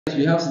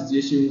We have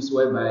situations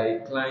whereby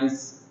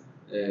clients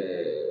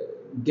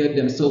get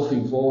themselves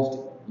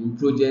involved in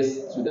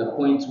projects to the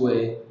point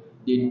where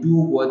they do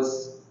what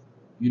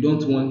you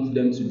don't want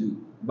them to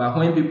do. But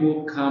when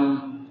people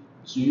come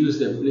to use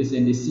the place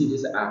and they see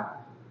this,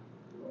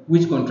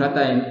 which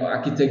contractor and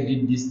architect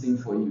did this thing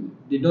for you,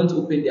 they don't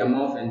open their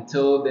mouth and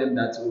tell them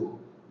that, oh,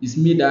 it's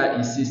me that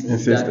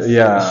insists that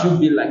yeah, it should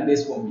be like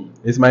this for me.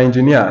 It's my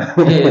engineer.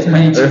 Yeah, it's my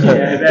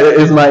engineer.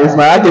 It's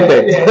my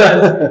architect.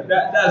 Yeah,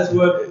 that's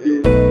what.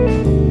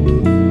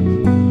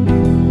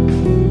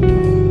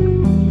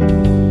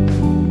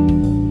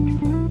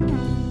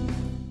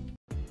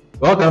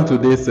 Welcome to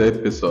this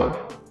episode.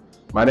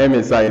 My name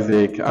is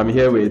Isaac. I'm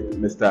here with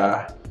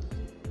Mr.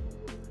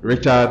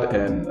 Richard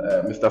and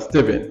Mr.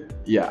 Steven.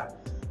 Yeah,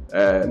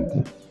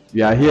 and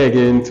we are here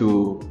again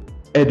to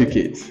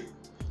educate.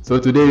 So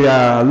today we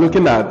are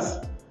looking at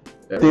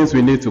things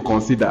we need to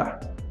consider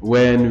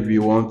when we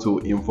want to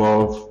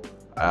involve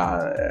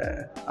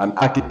an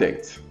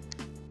architect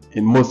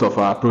in most of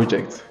our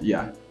projects.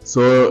 Yeah.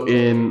 So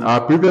in our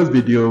previous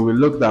video, we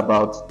looked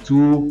about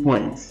 2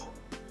 points,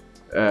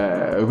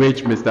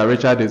 which Mr.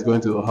 Richard is going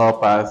to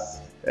help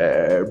us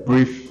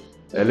brief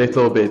a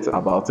little bit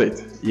about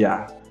it.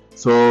 Yeah.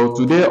 So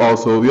today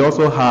also we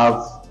also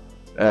have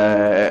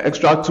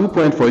extra 2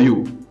 points for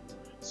you.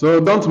 So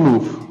don't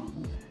move.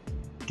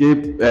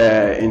 Keep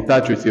in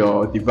touch with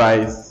your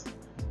device,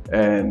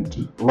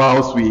 and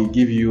whilst we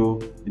give you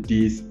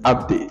this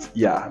update.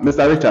 Yeah,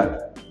 Mr. Richard,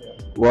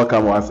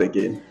 welcome once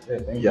again.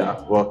 Thank you.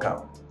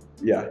 Welcome.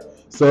 Yeah.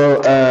 So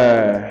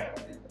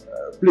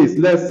please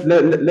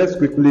let's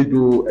quickly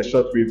do a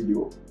short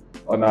review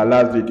on our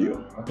last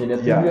video. Okay, the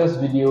previous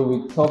video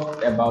we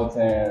talked about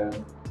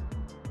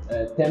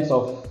terms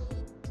of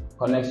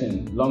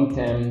connection, long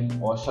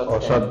term or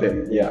short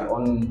term. Yeah.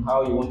 On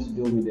how you want to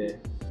deal with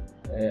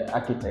the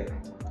architect.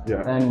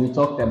 Yeah. And we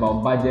talked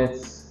about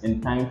budgets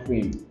and time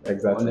frame.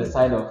 Exactly. On the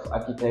side of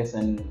architects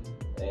and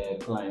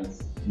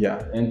clients.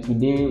 Yeah. And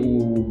today we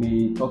will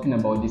be talking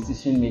about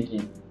decision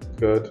making.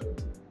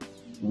 Good.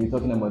 We'll be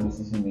talking about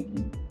decision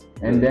making.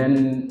 And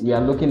then we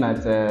are looking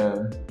at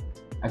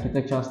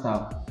architectural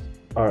style.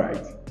 All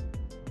right.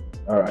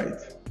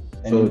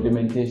 And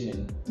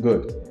implementation.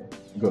 Good.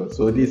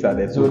 So these are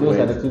the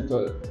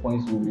two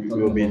points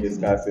we'll be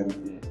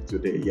discussing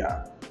today.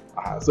 Yeah.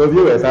 So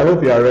viewers, I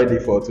hope you are ready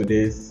for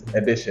today's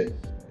edition.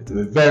 It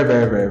will be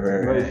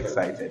very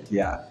excited.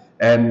 Yeah.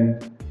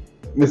 And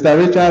Mr.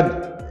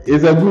 Richard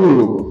is a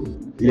guru.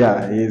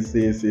 Yeah, he's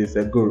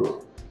a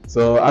guru.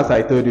 So as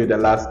I told you the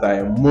last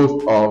time,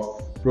 most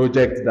of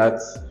projects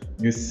that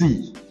you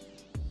see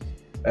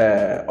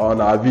in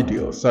our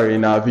videos,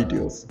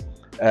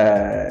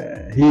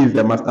 he is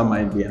the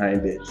mastermind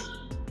behind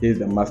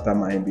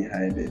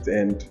it.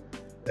 And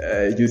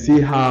you see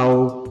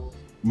how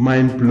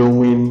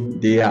mind-blowing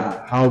they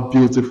are, how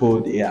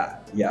beautiful they are.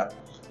 Yeah.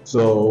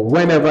 So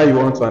whenever you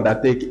want to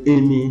undertake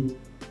any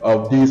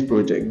of these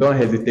projects, don't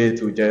hesitate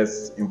to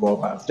just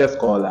involve us, just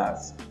call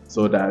us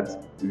so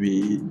that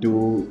we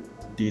do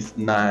these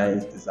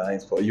nice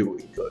designs for you.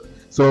 Good.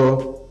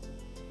 So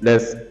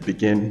let's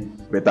begin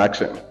with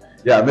action.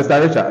 Yeah,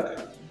 Mr.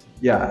 Richard.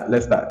 Yeah,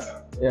 let's start.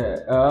 Yeah,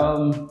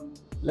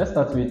 let's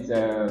start with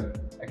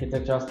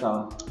architectural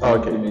style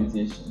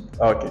implementation.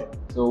 Okay.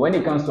 So when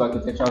it comes to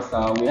architectural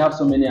style, we have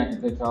so many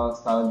architectural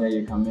styles that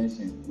you can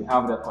mention. We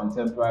have the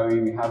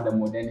contemporary, we have the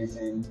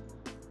modernism,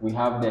 we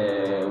have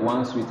the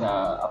ones with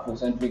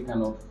Afrocentric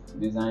kind of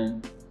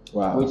design,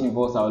 which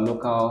involves our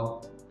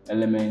local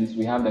elements.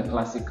 We have the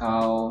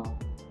classical,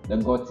 the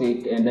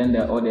Gothic, and then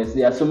the others.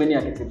 There are so many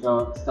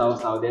architectural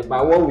styles out there,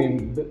 but what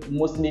we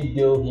mostly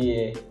deal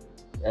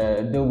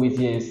with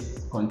here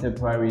is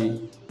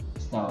contemporary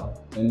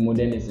style and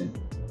modernism.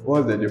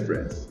 What's the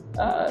difference?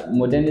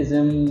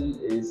 Modernism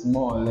is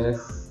more or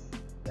less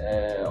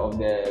of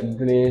the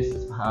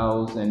glazed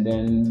house and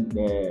then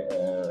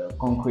the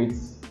concrete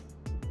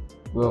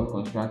way of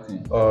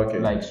constructing.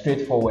 Like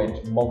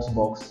straightforward box.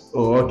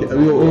 Okay.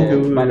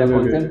 But the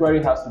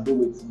contemporary has to do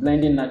with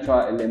blending natural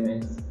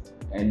elements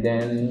and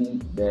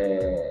then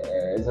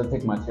the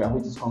exotic material,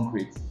 which is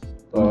concrete.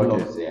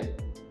 Blocks, yeah.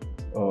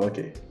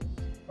 Okay.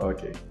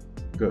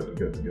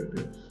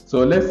 Good.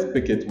 So let's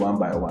pick it one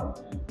by one.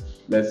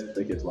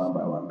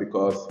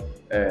 Because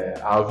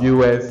our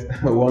viewers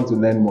want to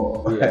learn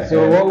more. Yeah.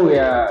 So what we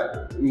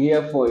are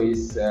here for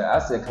is,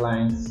 as a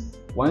client,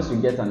 once you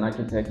get an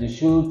architect, you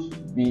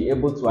should be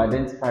able to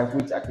identify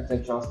which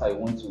architectural style you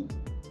want to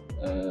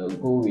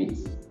go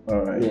with.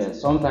 All right. Yeah.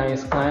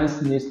 Sometimes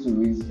clients need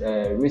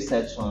to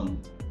research on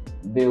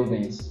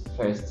buildings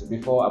first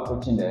before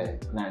approaching the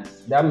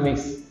clients. That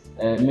makes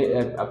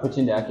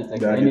approaching the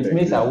architect, and it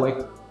makes our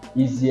work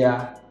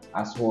easier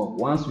as well.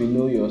 Once we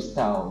know your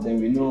style, then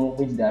we know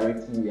which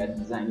direction we are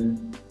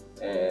designing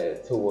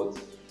towards.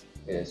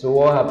 So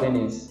what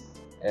happens is,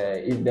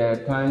 if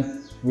the client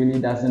really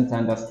doesn't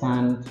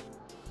understand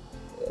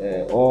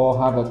or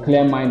have a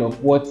clear mind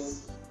of what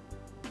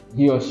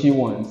he or she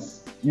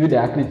wants, You, the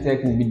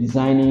architect, will be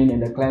designing,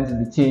 and the client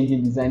will be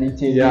changing, designing,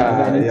 changing,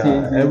 designing,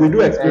 changing. And we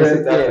do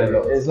experience that a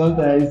lot. And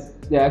sometimes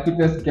the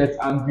architects get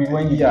angry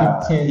when you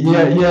keep changing.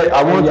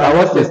 I want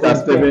Mr.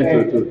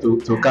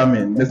 Steven to come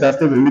in. Mr.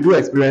 Steven, we do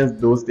experience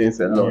those things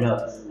a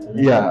lot.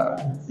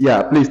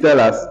 Yeah. Please tell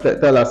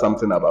us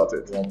something about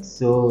it. Right.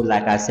 So,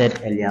 like I said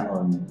earlier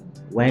on,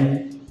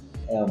 when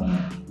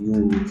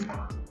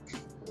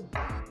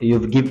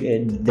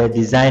the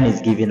design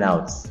is given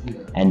out,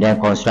 and then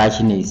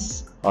construction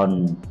is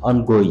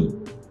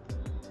ongoing.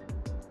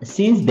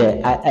 Since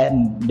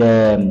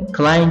the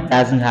client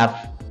doesn't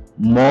have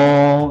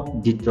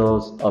more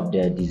details of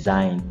the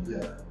design,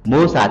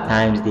 most of the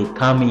times they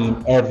come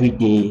in every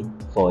day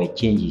for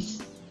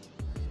changes,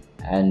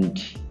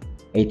 and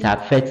it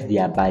affects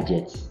their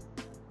budget.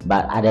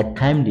 But at the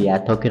time they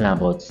are talking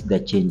about the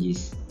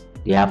changes,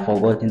 they have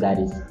forgotten that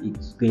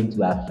it's going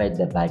to affect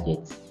the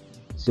budget.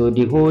 So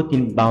the whole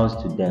thing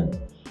bounces to them.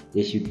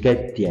 They should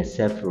get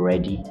themselves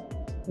ready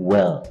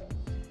well,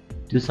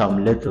 do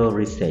some little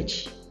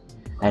research.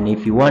 And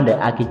if you want the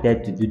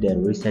architect to do the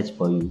research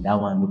for you, that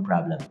one, no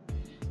problem.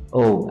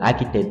 Oh,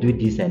 architect, do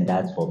this and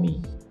that for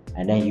me.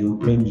 And then you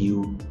bring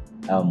you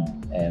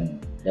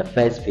the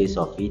first phase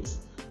of it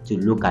to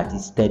look at it,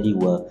 study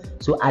well.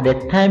 So at the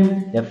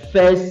time the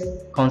first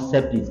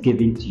concept is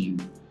given to you,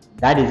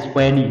 that is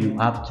when you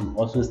have to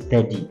also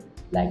study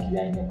like you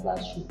are in a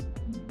classroom.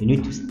 You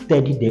need to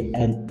study the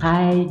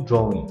entire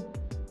drawing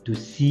to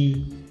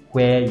see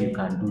where you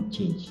can do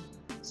change,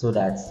 so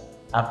that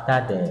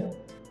after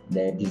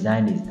the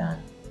design is done,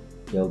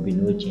 there will be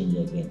no change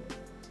again.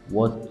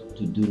 What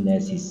to do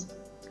next is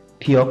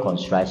pure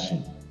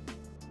construction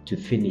to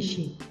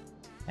finishing,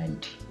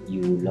 and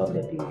you will love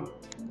the building.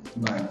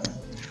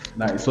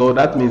 Nice. So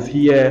that means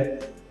here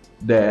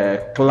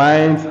the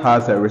client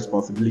has a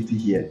responsibility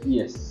here.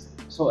 Yes.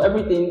 So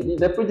everything,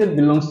 the project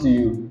belongs to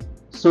you.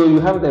 So you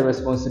have the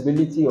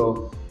responsibility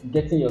of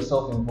getting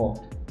yourself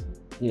involved.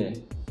 Yeah.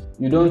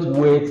 You don't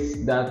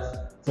wait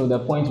that till the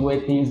point where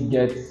things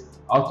get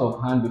out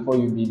of hand before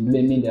you be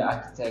blaming the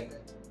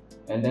architect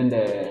and then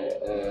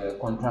the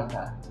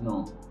contractor.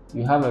 No.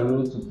 You have a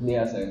role to play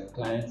as a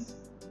client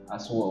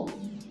as well.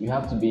 You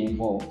have to be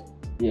involved.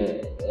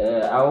 Yeah.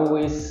 I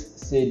always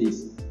say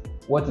this.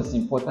 What is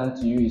important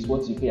to you is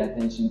what you pay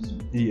attention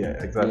to.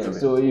 Yeah, exactly. Yeah,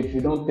 so if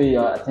you don't pay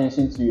your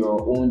attention to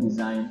your own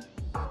design,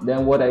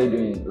 then what are you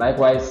doing?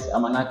 Likewise,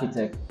 I'm an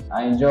architect.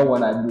 I enjoy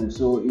what I do.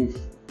 So if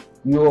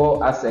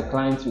you as a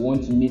client, you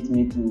want to meet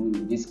me to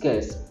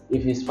discuss,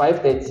 if it's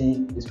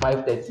 5:30, it's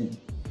 5:30.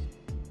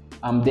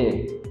 I'm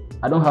there.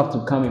 I don't have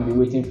to come and be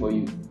waiting for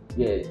you.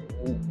 Yeah.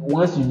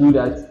 Once you do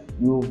that,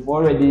 you've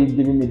already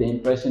given me the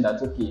impression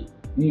that, okay,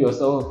 you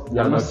yourself,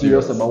 you're not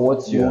serious about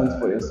what you want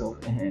for yourself.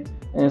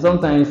 And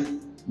sometimes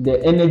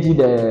the energy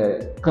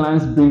the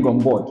clients bring on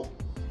board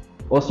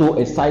also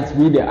excites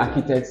we, the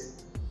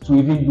architects, to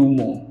even do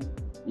more.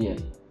 Yeah.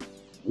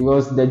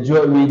 Because the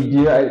joy we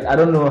do, I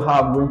don't know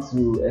how I'm going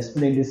to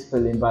explain this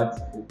feeling,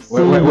 but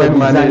when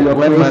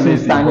money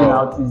is standing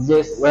involved, out is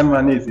just when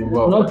money is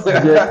involved. Not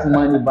just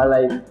money, but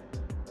like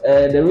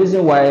the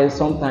reason why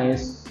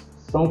sometimes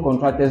some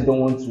contractors don't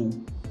want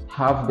to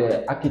have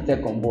the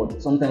architect on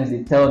board. Sometimes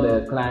they tell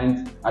the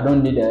client, I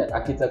don't need the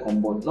architect on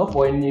board. Not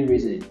for any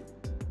reason.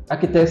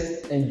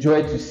 Architects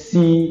enjoy to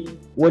see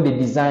what the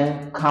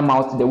design come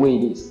out the way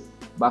it is.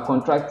 But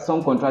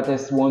some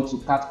contractors want to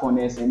cut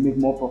corners and make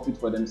more profit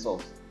for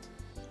themselves.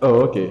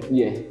 Oh, okay.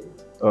 Yeah.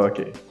 Oh,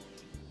 okay.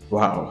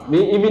 Wow.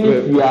 Even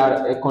if you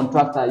are a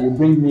contractor, you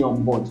bring me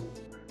on board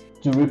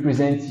to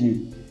represent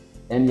you,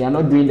 and you are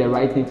not doing the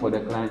right thing for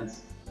the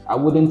clients, I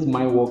wouldn't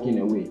mind walking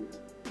away.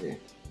 Yeah.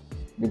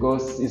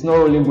 Because it's not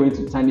only going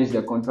to tarnish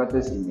the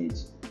contractor's image,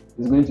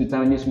 it's going to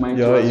tarnish mine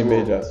your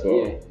image as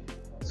well. Yeah.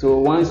 So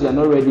once you are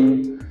not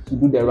ready to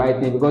do the right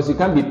thing, because you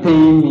can't be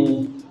paying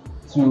me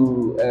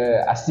to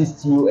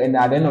assist you, and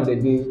at the end of the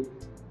day,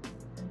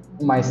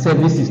 my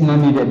service is not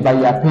needed, but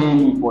you are paying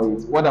me for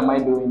it. What am I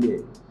doing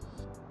there?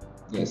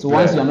 Yeah. So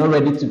once you are not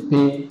ready to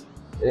pay,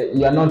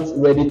 you are not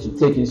ready to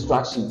take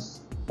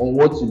instructions on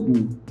what to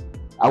do,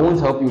 I won't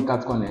help you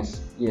cut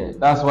corners. Yeah.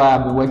 That's why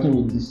I've been working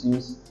with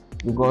DCUs.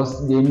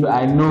 Because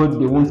I know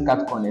they won't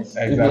cut corners.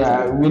 Exactly. If they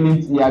are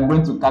willing, they are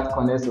going to cut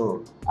corners.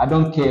 So I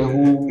don't care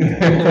who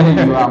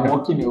you are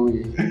walking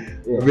away.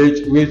 Yeah.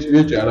 Which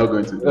you are not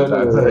going to do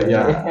that.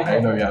 Yeah, I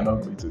know you are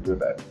not going to do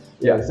that.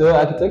 Yeah. So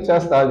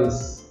architectural style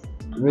is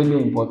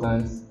really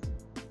important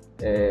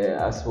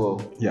as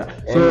well. Yeah.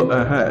 So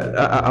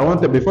I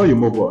want to, before you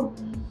move on,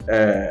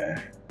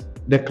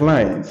 the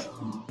client,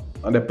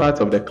 on the part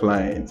of the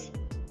client,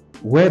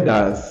 where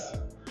does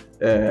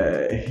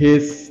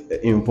his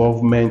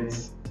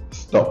involvement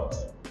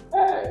stops?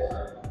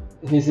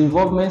 His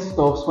involvement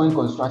stops when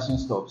construction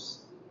stops.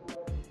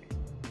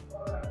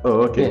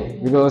 Oh, okay.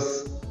 Yeah,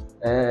 because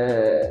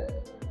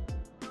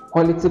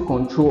quality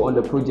control on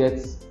the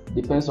project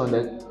depends on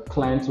the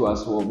client too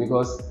as well.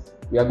 Because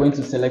we are going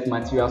to select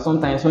material.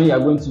 Sometimes when you are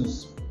going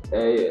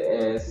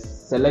to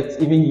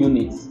select even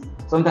units,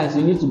 sometimes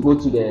you need to go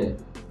to the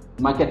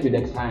market with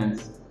the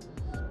clients.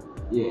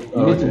 Yeah,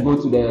 you need to go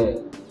to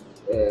the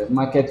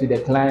market to the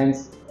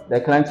clients. The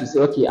client will say,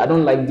 okay, I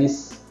don't like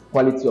this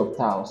quality of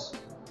tiles,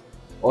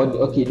 or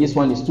okay, this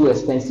one is too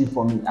expensive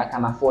for me. I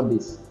can afford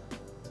this.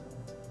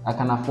 I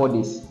can afford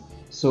this.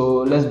 So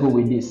let's go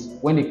with this.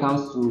 When it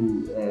comes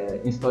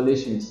to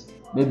installations,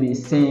 maybe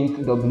sink,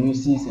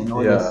 WCs, and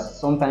all this,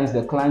 sometimes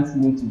the clients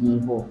need to be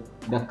involved.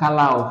 The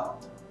color of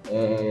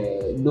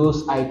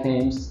those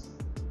items,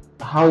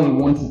 how you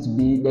want it to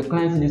be, the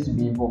client needs to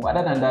be involved.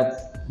 Other than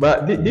that,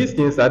 but these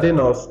things, are they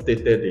not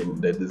stated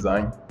in the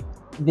design?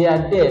 They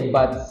are there,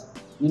 but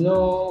you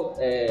know,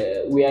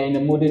 we are in a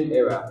modern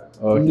era.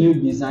 Okay. New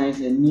designs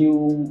and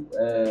new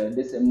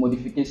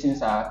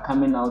modifications are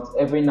coming out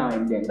every now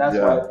and then. That's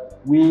why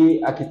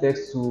we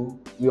architects too,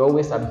 we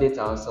always update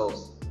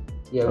ourselves.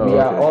 Yeah, we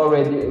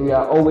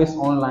are always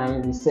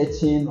online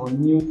researching on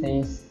new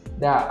things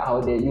that are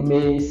out there. You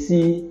may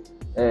see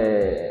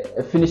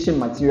a finishing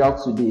material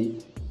today.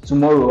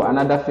 Tomorrow,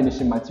 another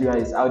finishing material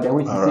is out there,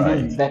 which is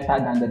even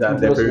better than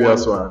the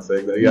previous one. So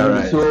you're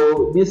right.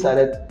 So these are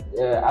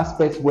the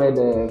aspects where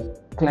the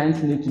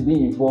clients need to be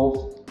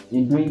involved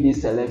in doing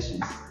these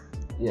selections.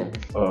 Yeah.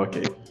 Oh,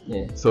 okay.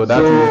 Yeah. So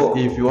that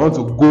means if you want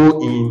to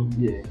go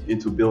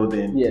into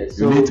building,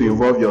 you need to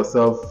involve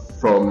yourself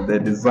from the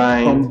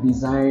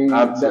design,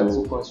 up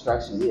to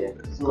construction. Yeah.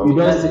 So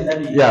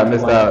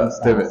Mr.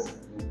 Stevens.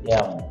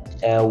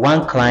 Yeah.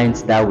 One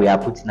client that we are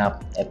putting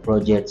up a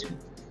project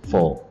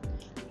for,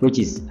 which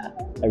is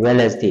a real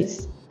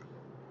estate.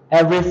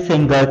 Every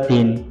single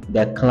thing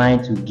the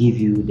client will give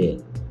you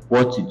the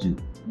what to do,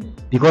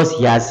 because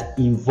he has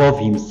involved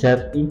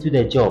himself into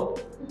the job.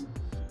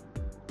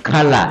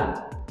 Color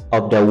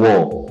of the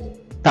wall,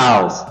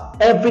 tiles,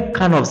 every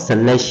kind of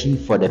selection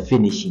for the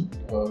finishing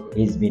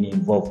is been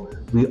involved.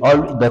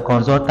 The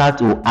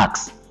consultant will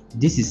ask,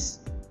 this is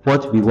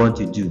what we want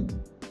to do.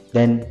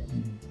 Then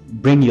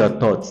bring your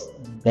thoughts.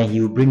 Then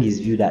he will bring his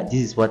view that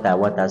this is what I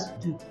want us to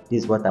do.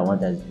 This is what I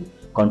want us to do.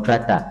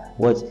 Contractor,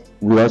 what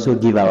we also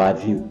give our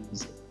view.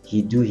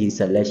 He do his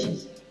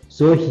selections.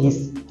 So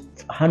he's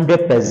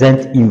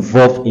 100%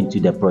 involved into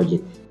the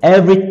project.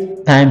 Every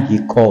time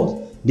he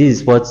calls, this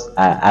is what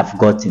I've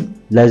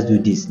gotten. Let's do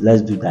this.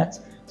 Let's do that.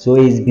 So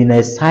it's been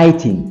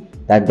exciting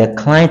that the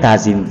client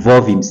has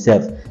involved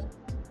himself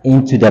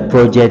into the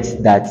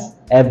project, that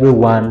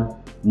everyone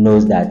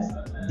knows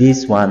that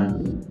this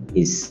one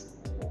is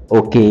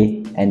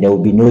okay and there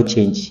will be no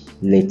change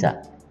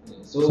later.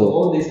 So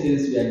all these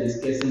things we are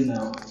discussing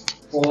now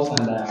falls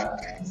under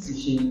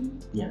decision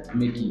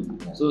making.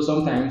 So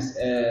sometimes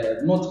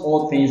not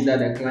all things that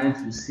the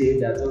client will say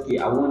that okay,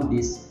 I want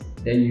this,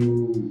 then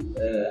you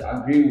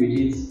agree with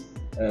it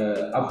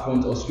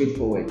upfront or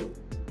straightforward.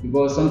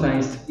 Because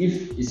sometimes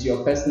if it's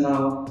your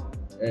personal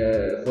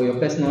for your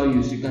personal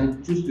use, you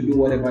can choose to do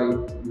whatever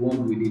you want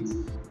with it.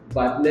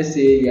 But let's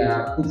say you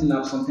are putting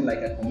up something like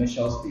a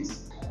commercial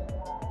space.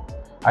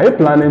 Are you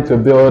planning to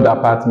build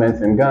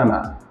apartments in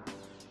Ghana?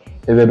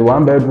 Is it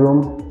 1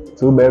 bedroom,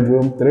 2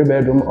 bedroom, 3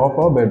 bedroom, or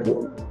 4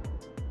 bedroom?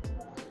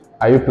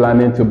 Are you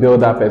planning to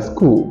build up a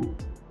school?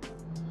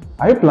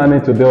 Are you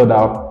planning to build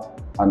up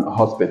an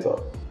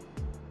hospital?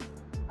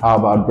 How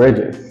about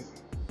bridges,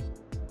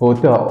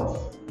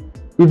 hotels,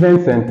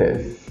 event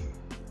centers,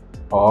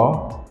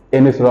 or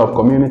any sort of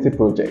community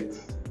project?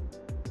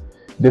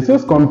 The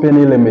Swiss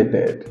Company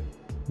Limited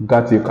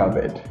got you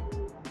covered.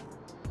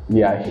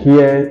 We are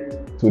here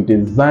to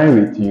design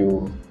with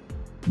you,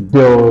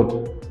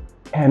 build,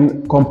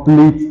 and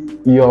complete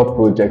your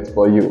project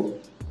for you.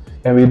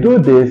 And we do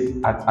this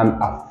at an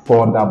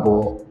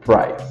affordable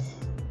price.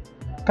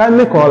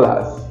 Kindly call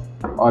us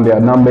on the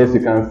numbers you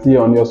can see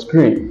on your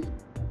screen.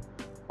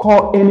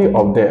 Call any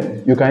of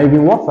them. You can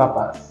even WhatsApp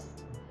us.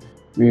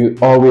 We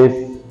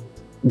always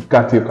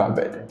got you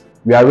covered.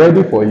 We are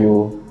ready for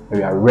you.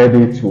 We are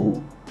ready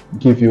to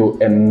give you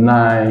a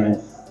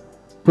nice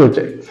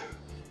project.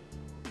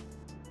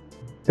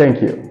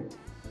 Thank you.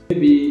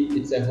 Maybe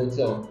it's a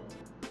hotel,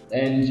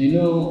 and you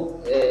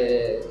know,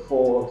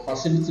 for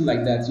facility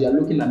like that, you are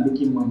looking at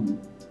making money.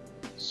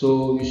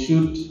 So you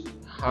should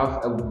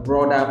have a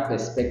broader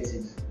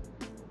perspective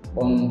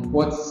on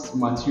what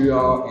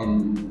material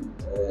and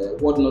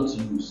what not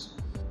to use.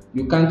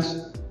 You can't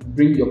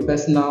bring your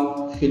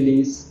personal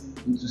feelings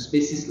into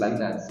spaces like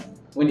that.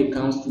 When it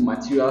comes to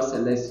material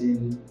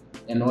selection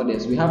and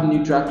others, we have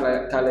neutral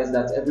colors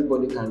that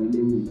everybody can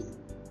relate with.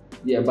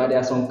 Yeah, but there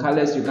are some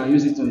colors you can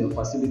use it on your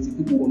facility.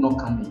 People will not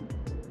come in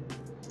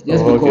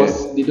just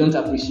because they don't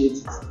appreciate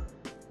it.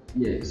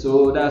 Yeah,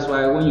 so that's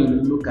why when you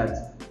look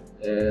at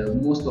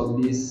most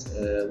of these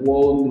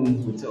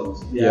well-known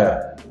hotels, they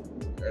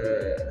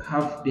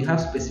have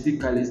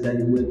specific colors that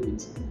they work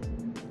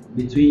with,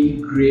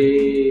 between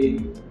gray,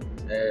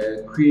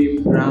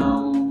 cream,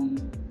 brown.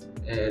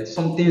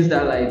 Some things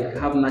that like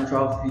have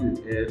natural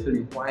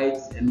feeling, white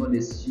and all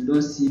this. You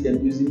don't see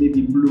them using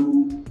maybe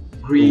blue,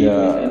 green,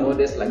 and all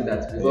this like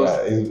that,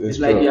 because it's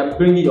like you are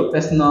bringing your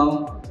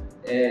personal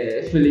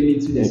feeling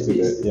into the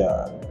space.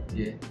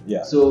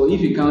 Yeah. So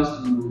if it comes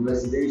to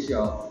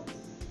residential,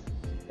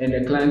 and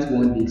the clients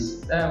want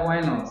this, why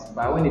not?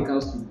 But when it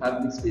comes to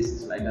public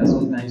spaces like that,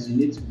 sometimes you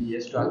need to be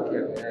extra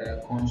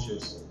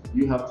conscious.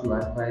 You have to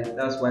advise.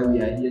 That's why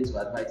we are here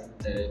to advise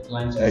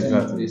clients on some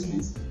of these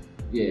things.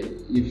 Yeah,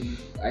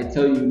 if I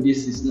tell you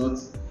this is not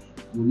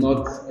will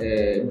not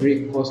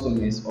break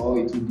customers or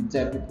it will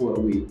deter people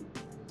away,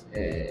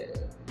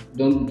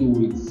 don't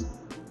do it.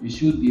 You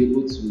should be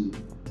able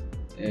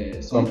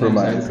to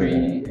sometimes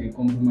agree and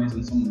compromise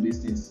on some of these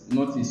things.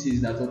 Not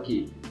insist that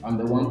okay, I'm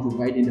the one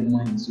providing the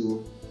money,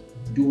 so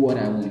do what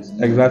I want.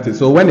 Exactly.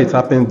 So when it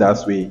happens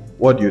that way,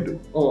 what do you do?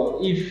 Oh,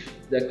 if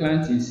the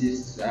client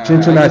insists, I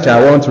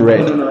want to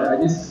rent. No, I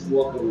just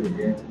walk away.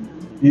 Yeah.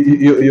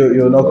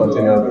 You'll not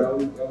continue. I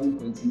won't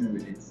continue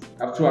with it.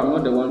 After all, I'm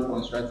not the one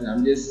constructing.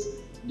 I'm just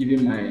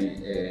giving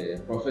my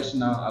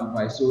professional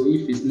advice. So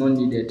if it's not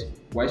needed,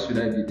 why should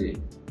I be there?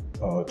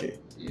 Oh, okay.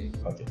 Yeah.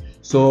 Okay.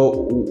 So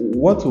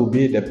what will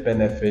be the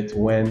benefit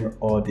when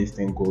all these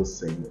things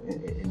goes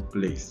in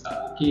place?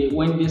 Okay,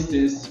 when these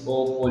things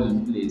all fall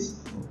in place,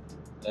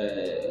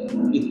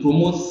 it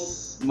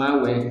promotes my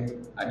work.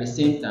 At the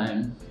same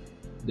time,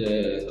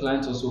 the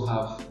clients also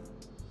have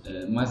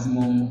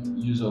maximum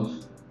use of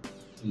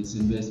his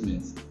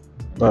investments.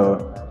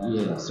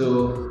 Yeah.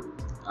 So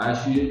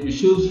you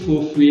should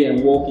feel free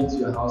and walk into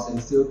your house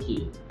and say,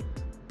 okay,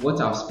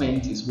 what I've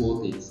spent is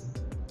worth it.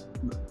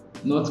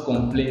 Not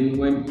complain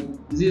when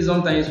you see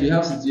sometimes we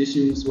have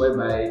situations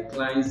whereby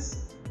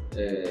clients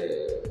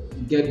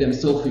get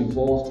themselves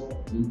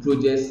involved in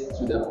projects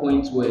to the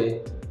point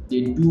where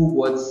they do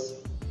what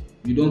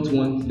you don't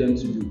want them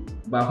to do.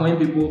 But when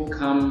people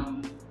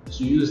come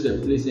to use the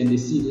place and they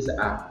see this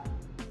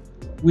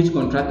which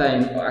contractor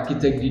and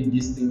architect did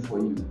this thing for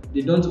you,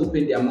 they don't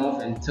open their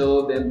mouth and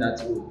tell them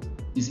that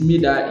it's me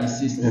that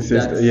insists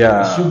that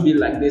it should be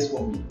like this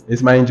for me.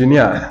 It's my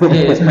engineer. Yeah,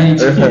 it's my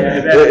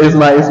engineer. It's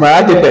my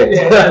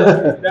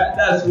architect.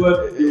 That's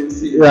what they will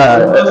say.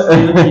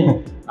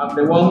 Yeah. I'm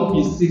the one who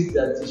insists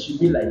that it should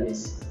be like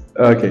this.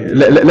 Okay,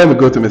 let me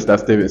go to Mr.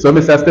 Steven. So,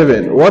 Mr.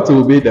 Steven, what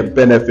will be the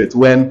benefit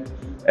when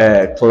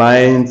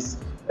clients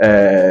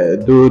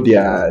do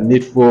their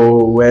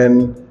needful,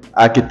 when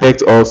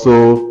architects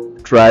also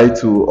try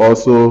to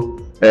also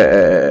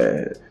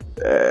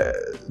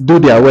do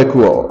their work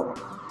well?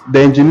 The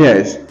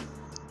engineers,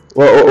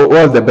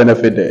 what's the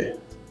benefit there?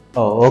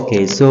 Oh,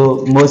 okay.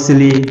 So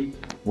mostly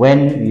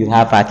when you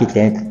have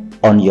architect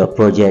on your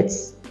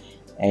projects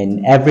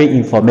and every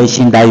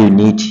information that you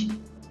need,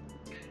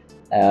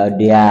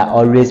 they are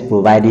always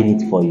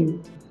providing it for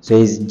you. So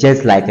it's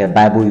just like a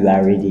Bible you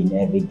are reading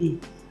every day.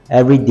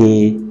 Every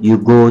day you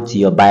go to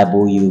your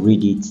Bible, you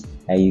read it,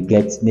 and you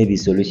get maybe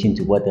solution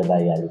to whatever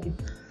you are looking.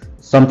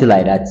 Something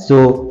like that.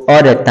 So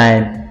all the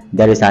time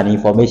there is an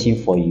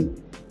information for you.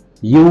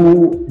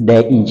 You,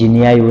 the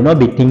engineer, you will not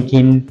be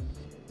thinking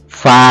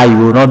far, you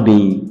will not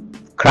be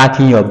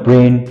cracking your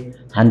brain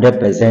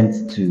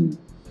 100% to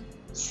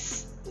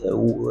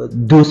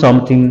do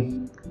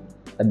something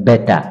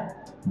better.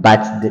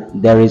 But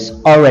there is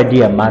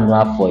already a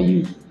manual for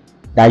you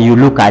that you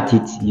look at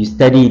it, you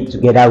study it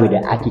together with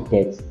the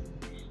architect.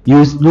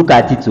 You look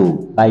at it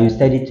too, but you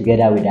study it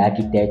together with the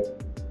architect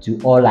to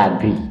all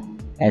agree.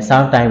 And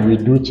sometimes we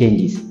do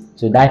changes.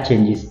 So that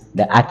changes,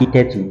 the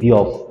architect will be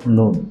of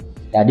known.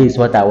 That is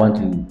what I want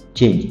to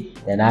change.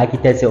 Then the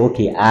architect say,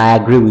 okay, I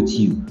agree with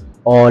you,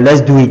 or let's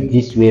do it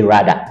this way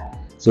rather.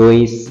 So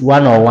it's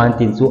one-on-one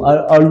thing. So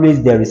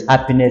always there is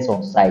happiness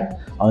on site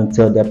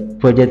until the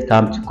project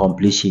comes to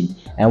completion.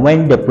 And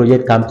when the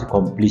project comes to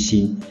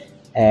completion,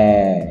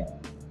 at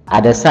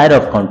the side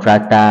of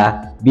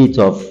contractor, be it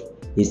of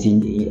his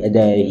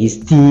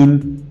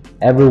team,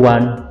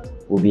 everyone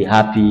will be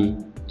happy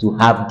to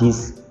have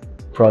this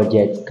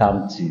project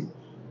come to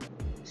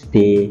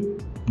stay.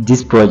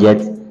 This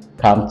project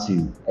come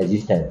to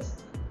existence.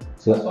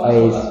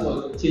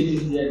 So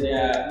changes they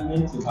are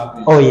meant to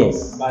happen. Oh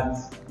yes. But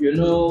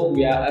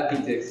we are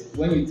architects.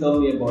 When you tell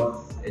me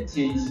about a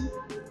change,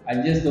 I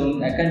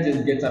can't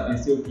just get up and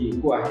say, okay,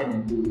 go ahead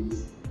and do it.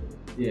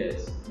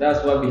 Yes.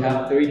 That's why we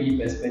have 3D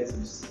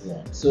perspectives.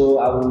 Yeah. So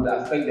I would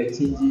affect the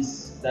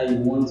changes that you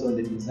want on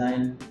the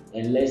design,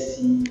 and let's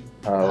see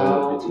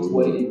how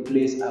it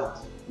plays out.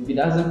 If it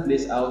doesn't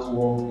place out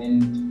well,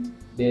 and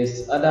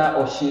there's other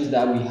options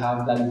that we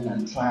have that we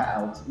can try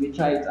out. We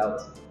try it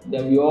out,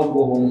 then we all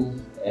go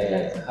home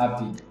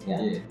happy.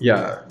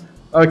 Yeah.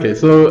 Okay,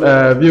 so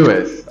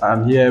viewers,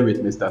 I'm here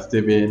with Mr.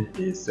 Steven.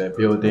 He's a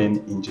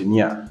building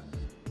engineer.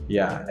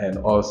 Yeah, and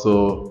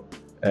also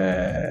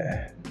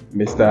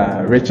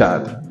Mr.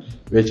 Richard,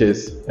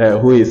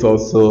 who is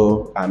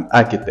also an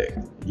architect.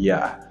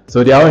 Yeah.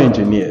 So they are all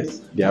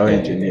engineers. Yeah.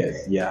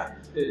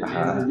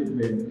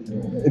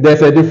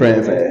 There's a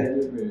difference.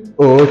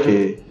 Oh,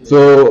 okay.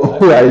 So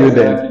who are you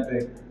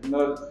then?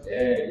 Not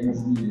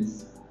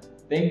engineers.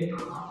 I think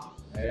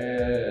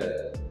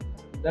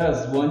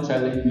that's one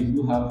challenge we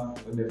do have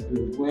on the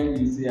field. When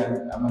you say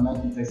I'm an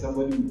architect,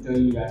 somebody will tell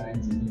you you're an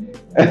engineer.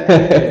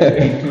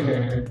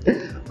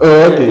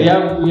 Oh, okay.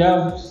 We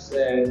have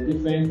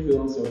different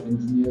fields of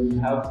engineering. We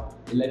have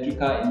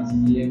electrical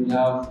engineer, we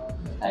have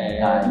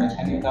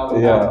mechanical,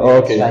 we Yeah, have the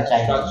okay.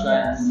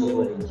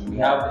 structural engineer, we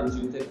have the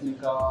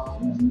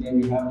geotechnical engineer,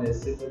 we have the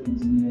civil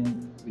engineer,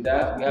 we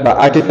have But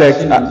the architects,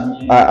 construction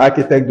engineer.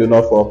 architects do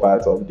not fall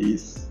part of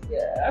this.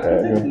 Yeah,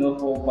 architects do not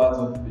fall part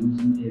of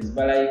engineers,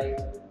 but like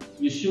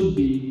you should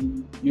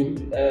be.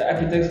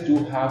 Architects do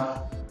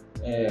have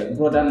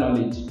broader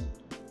knowledge.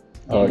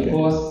 Yeah, Okay.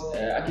 because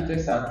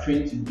architects are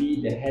trained to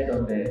be the head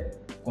of the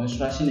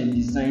construction and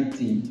design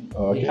team.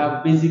 Okay. They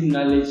have basic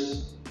knowledge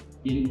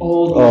in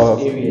all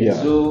those areas.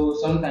 Yeah. So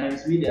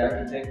sometimes we, the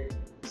architect,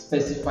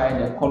 specify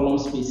the column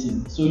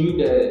spacing. So you,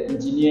 the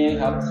engineer,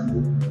 have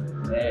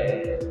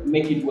to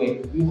make it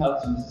work. You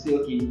have to say,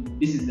 okay,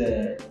 this is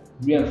the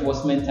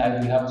reinforcement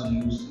type we have to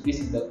use. This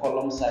is the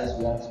column size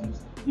we have to use.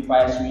 If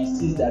I should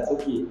insist that,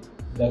 okay,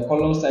 the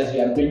column size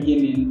you are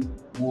bringing in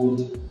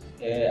would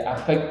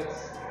affect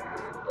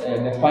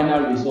the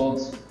final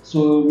results,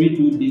 so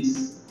redo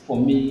this for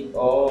me.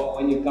 Or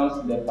when it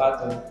comes to the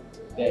part of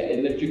the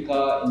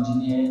electrical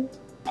engineer,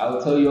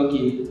 I'll tell you,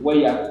 okay, where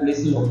you are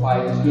placing your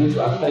pipe is going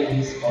to affect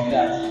this or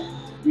that.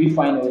 We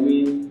find a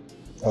way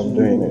of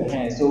doing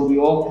it. So we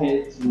all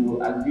pay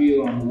to agree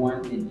on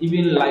one thing.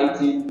 Even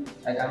lighting,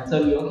 I can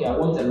tell you, okay, I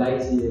want a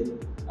light here,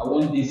 I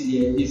want this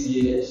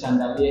here,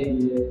 chandelier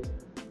here.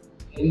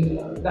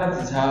 And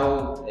that is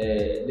how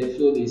the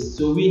field is.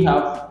 So we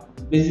have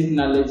basic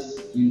knowledge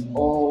in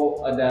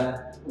all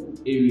other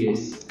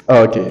areas.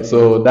 Okay,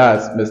 so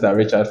that's Mr.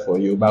 Richard for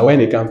you. But when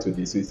it comes to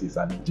this, he's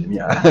an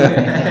engineer.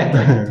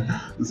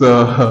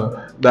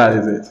 So that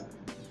is it.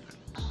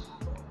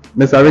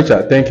 Mr.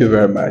 Richard, thank you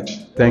very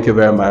much. Thank you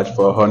very much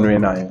for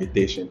honoring our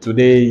invitation.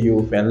 Today,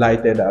 you've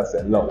enlightened us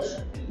a lot.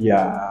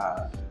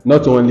 Yeah,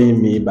 not only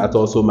me, but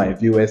also my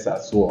viewers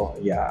as well.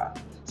 Yeah.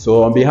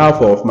 So on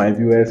behalf of my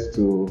viewers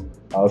too,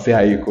 I'll say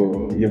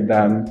Ayiko, you've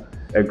done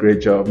a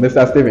great job.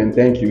 Mr. Stephen,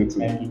 thank you too.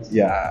 Thank you.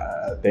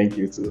 Yeah, thank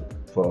you too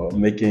for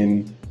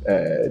making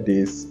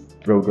this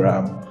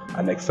program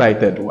an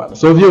excited one.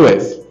 So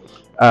viewers,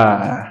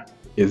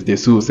 it's the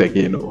Sus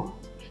again. Oh.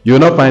 You will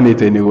not find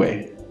it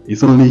anywhere.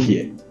 It's only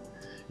here.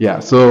 Yeah,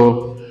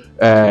 so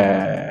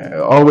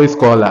always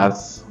call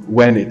us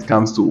when it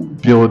comes to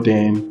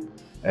building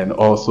and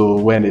also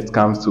when it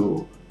comes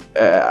to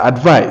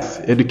advice,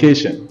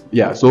 education.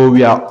 Yeah, so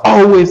we are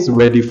always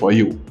ready for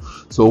you.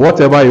 So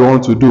whatever you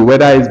want to do,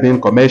 whether it's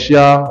being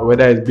commercial,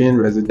 whether it's being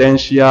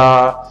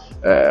residential,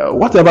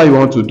 whatever you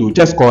want to do,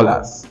 just call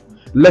us.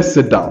 Let's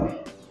sit down.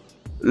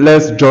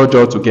 Let's judge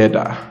all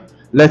together.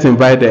 Let's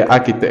invite the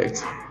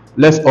architect.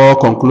 Let's all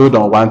conclude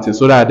on one thing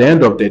so that at the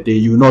end of the day,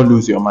 you will not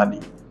lose your money.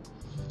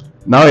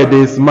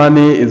 Nowadays,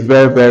 money is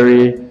very,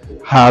 very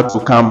hard to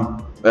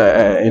come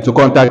into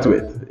contact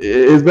with.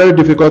 It's very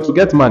difficult to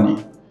get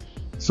money.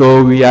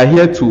 So we are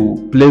here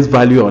to place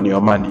value on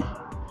your money.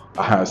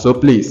 So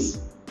please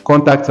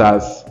contact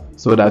us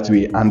so that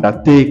we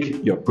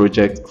undertake your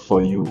project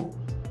for you.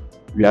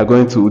 We are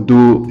going to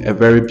do a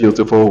very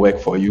beautiful work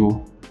for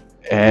you,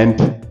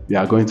 and we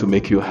are going to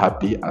make you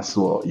happy as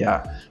well.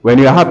 Yeah. When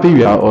you are happy,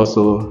 we are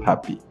also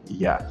happy.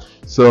 Yeah.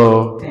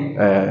 So,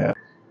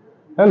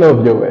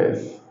 hello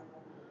viewers.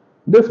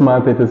 This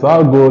month it is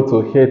our goal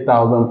to hit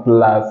 1,000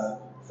 plus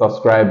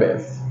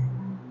subscribers.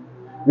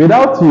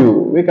 Without you,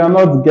 we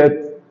cannot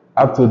get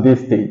up to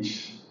this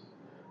stage.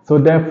 So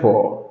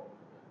therefore,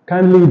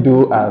 kindly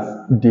do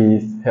us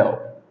this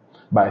help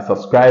by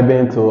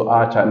subscribing to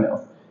our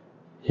channel,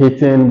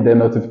 hitting the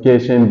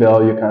notification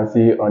bell you can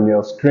see on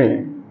your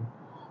screen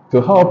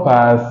to help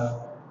us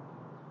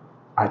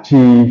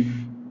achieve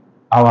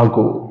our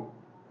goal.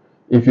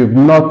 If you've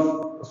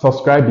not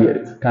subscribed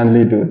yet,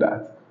 kindly do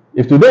that.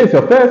 If today is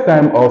your first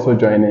time also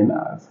joining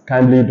us,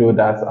 kindly do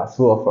that as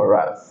well for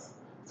us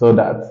so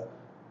that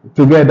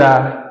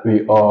together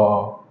we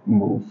all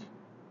move.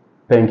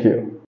 Thank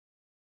you.